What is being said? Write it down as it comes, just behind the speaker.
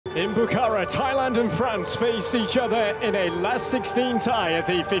In Bukhara, Thailand and France face each other in a last 16 tie at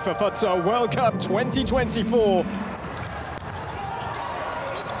the FIFA Futsal World Cup 2024.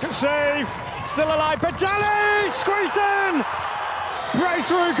 Good save, still alive, Badali, squeeze in!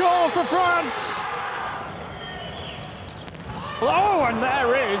 Breakthrough goal for France! Oh, and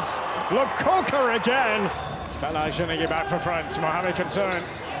there is Lukaku again. Bella back for France, Mohamed can turn.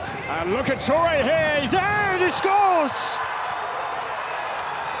 And look at Toure here, he's in, he scores!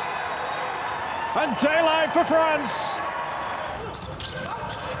 And daylight for France.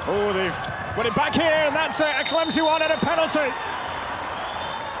 Oh, they've put it back here, and that's a clumsy one and a penalty.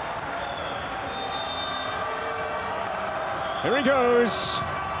 Here he goes,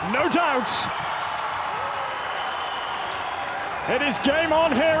 no doubt. It is game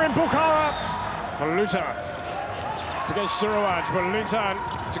on here in Bukhara. For Lutan against Girouard, but Lutan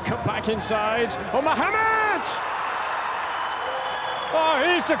to cut back inside. Oh, Mohamed! Oh,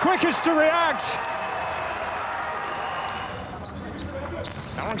 he's the quickest to react.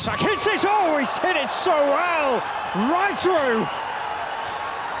 Aronsak hits it. Oh, he's hit it so well. Right through.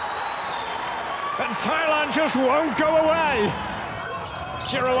 And Thailand just won't go away.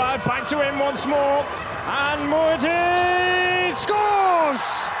 Girouard back to him once more. And Moody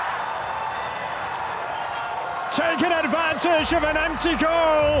scores! Taking advantage of an empty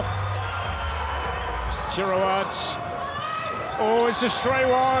goal. Girouard. Oh, it's a stray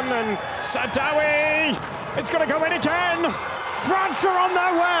one, and Sadawi, it's going to go in again. France are on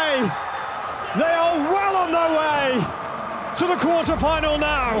their way. They are well on their way to the quarter-final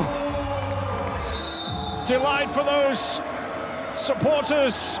now. Delight for those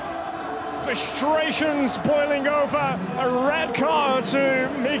supporters. Frustrations boiling over. A red card to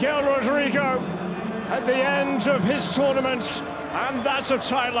Miguel Rodrigo at the end of his tournament, and that's of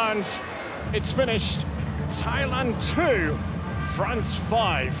Thailand. It's finished. Thailand 2. France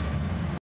 5.